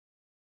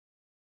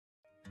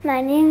My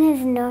name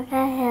is Nora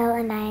Hill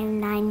and I am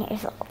 9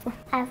 years old.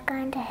 I've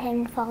gone to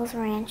Hidden Falls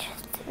Ranch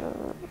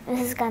this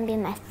is going to be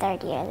my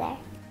 3rd year there.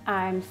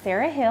 I'm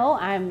Sarah Hill.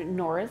 I'm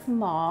Nora's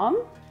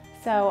mom.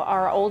 So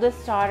our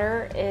oldest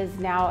daughter is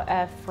now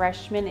a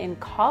freshman in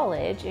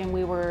college, and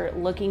we were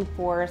looking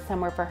for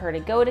somewhere for her to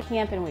go to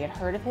camp, and we had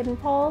heard of Hidden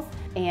Falls.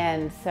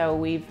 And so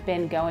we've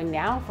been going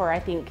now for, I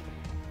think,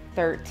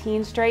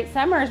 13 straight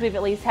summers. We've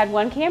at least had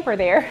one camper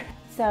there.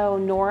 So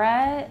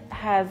Nora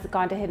has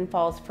gone to Hidden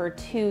Falls for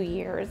 2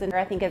 years, and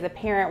I think as a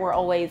parent we're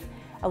always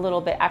a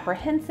little bit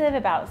apprehensive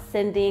about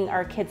sending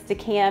our kids to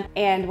camp.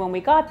 And when we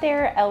got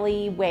there,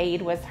 Ellie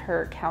Wade was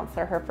her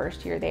counselor her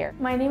first year there.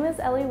 My name is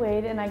Ellie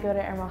Wade and I go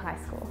to Emerald High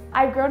School.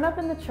 I've grown up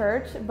in the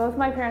church. Both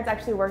my parents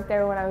actually worked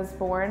there when I was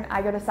born.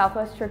 I go to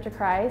Southwest Church of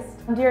Christ.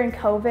 During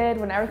COVID,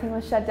 when everything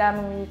was shut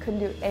down and we couldn't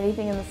do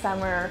anything in the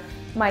summer,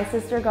 my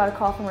sister got a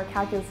call from her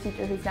calculus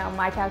teacher, who's now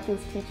my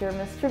calculus teacher,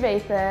 Miss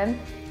Trevathan,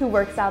 who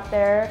works out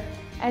there.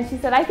 And she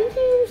said, I think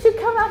you should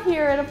come out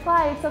here and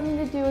apply. It's something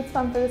to do, it's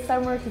fun for the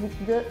summer because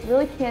we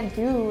really can't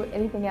do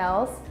anything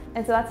else.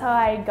 And so that's how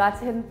I got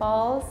to Hidden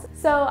Falls.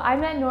 So I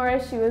met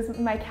Nora, she was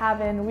in my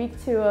cabin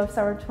week 2 of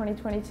summer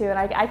 2022, and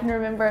I can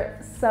remember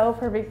it so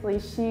perfectly.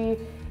 She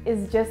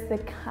is just the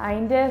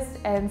kindest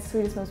and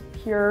sweetest, most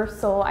pure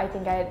soul I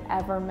think I had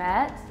ever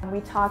met.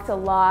 We talked a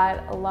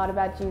lot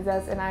about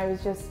Jesus, and I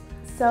was just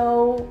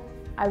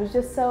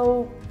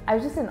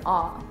in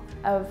awe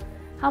of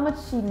how much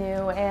she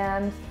knew,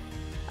 and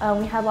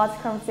we had lots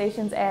of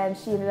conversations, and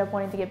she ended up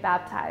wanting to get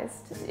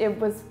baptized. It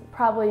was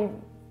probably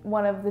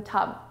one of the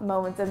top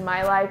moments in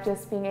my life,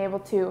 just being able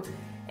to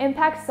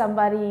impact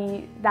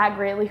somebody that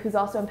greatly who's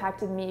also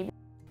impacted me.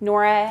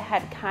 Nora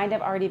had kind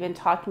of already been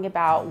talking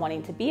about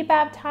wanting to be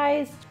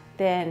baptized.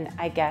 Then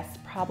I guess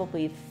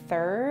probably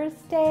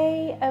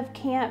Thursday of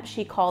camp,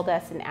 she called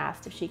us and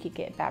asked if she could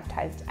get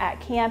baptized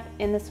at camp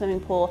in the swimming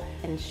pool.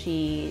 And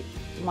she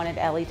wanted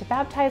Ellie to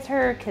baptize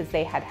her because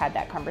they had had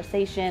that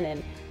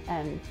conversation.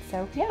 And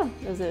so yeah,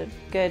 it was a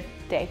good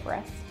day for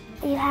us.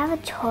 You have a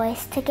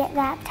choice to get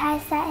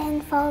baptized at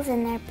Hidden Falls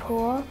in their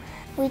pool.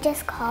 We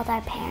just called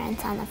our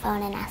parents on the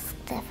phone and asked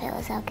if it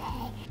was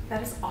okay.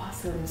 That is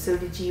awesome. So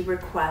did you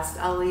request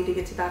Ellie to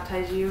get to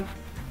baptize you?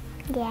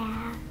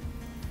 Yeah.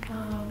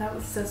 Oh, that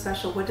was so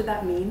special. What did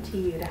that mean to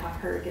you to have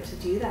her get to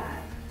do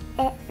that?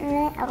 It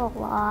meant a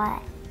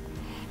lot,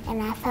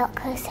 and I felt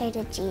closer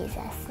to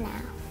Jesus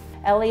now.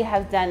 Ellie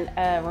has done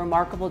a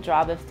remarkable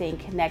job of staying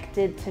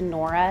connected to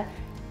Nora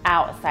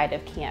outside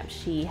of camp.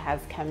 She has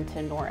come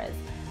to Nora's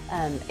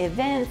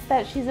events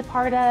that she's a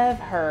part of.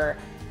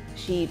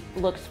 She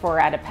looks for her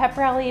at a pep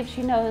rally if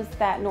she knows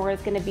that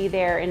Nora's going to be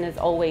there, and is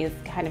always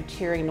kind of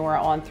cheering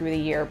Nora on through the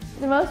year.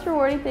 The most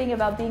rewarding thing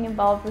about being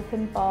involved with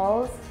Hidden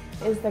Falls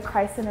is the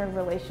Christ-centered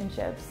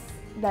relationships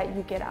that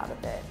you get out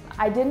of it.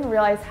 I didn't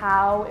realize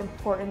how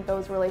important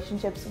those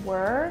relationships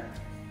were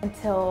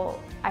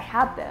until I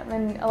had them.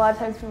 And a lot of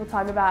times people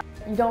talk about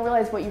you don't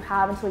realize what you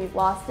have until you've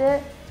lost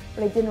it,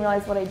 but I didn't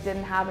realize what I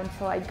didn't have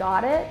until I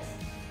got it.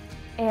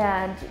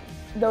 And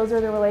those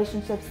are the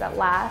relationships that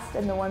last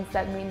and the ones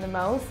that mean the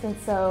most. And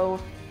so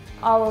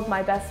all of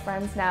my best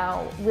friends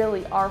now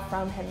really are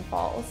from Hidden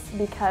Falls,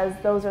 because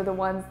those are the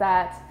ones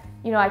that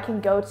I can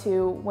go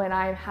to when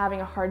I'm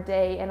having a hard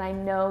day, and I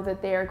know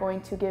that they are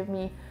going to give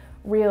me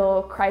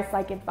real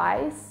Christ-like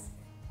advice.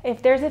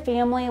 If there's a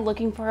family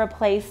looking for a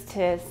place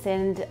to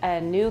send a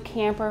new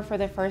camper for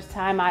the first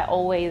time, I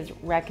always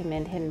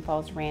recommend Hidden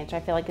Falls Ranch. I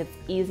feel like it's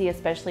easy,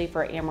 especially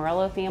for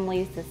Amarillo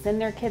families, to send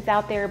their kids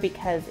out there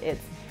because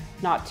it's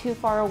not too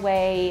far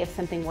away. If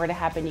something were to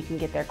happen, you can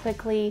get there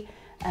quickly.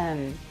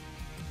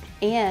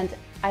 And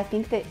I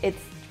think that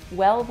it's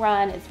well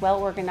run, it's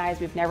well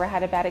organized. We've never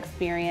had a bad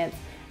experience.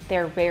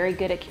 They're very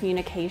good at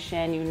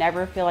communication. You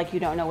never feel like you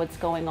don't know what's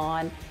going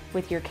on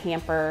with your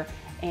camper.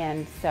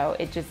 And so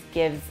it just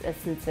gives a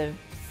sense of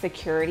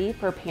security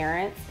for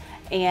parents.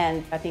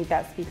 And I think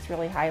that speaks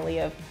really highly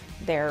of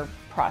their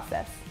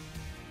process.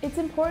 It's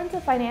important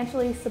to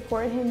financially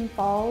support Hidden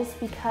Falls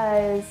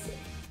because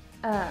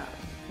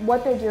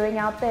what they're doing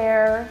out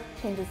there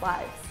changes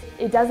lives.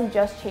 It doesn't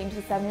just change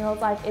the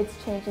 7-year-old's life, it's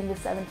changing the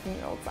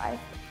 17-year-old's life.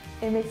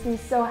 It makes me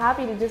so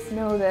happy to just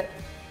know that,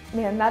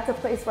 man, that's a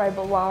place where I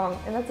belong,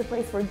 and that's a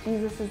place where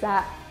Jesus is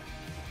at.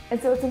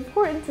 And so it's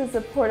important to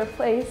support a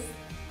place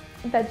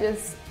that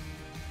just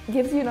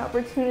gives you an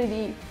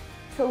opportunity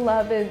to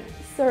love and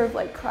serve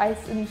like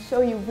Christ and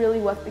show you really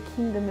what the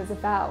kingdom is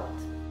about.